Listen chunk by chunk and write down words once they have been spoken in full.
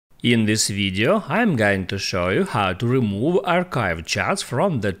In this video, I'm going to show you how to remove archived chats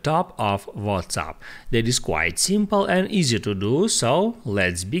from the top of WhatsApp. That is quite simple and easy to do, so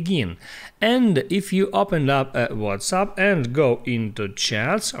let's begin. And if you open up WhatsApp and go into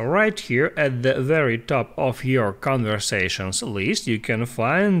chats, right here at the very top of your conversations list, you can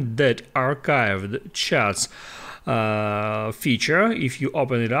find that archived chats feature. If you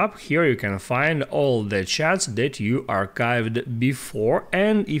open it up, here you can find all the chats that you archived before,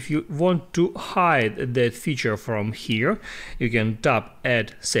 and if you want to hide that feature from here, you can tap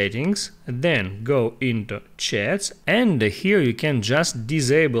Add Settings, then go into Chats, and here you can just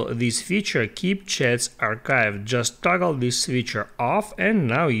disable this feature, Keep Chats Archived. Just toggle this feature off, and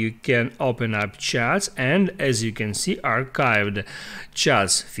now you can open up chats, and as you can see, archived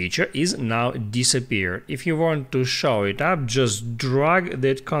chats feature is now disappeared. If you want to show it up, just drag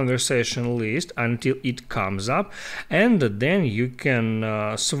that conversation list until it comes up, and then you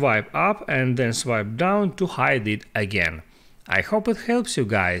can swipe up and then swipe down to hide it again. I hope it helps you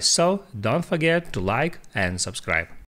guys, so don't forget to like and subscribe.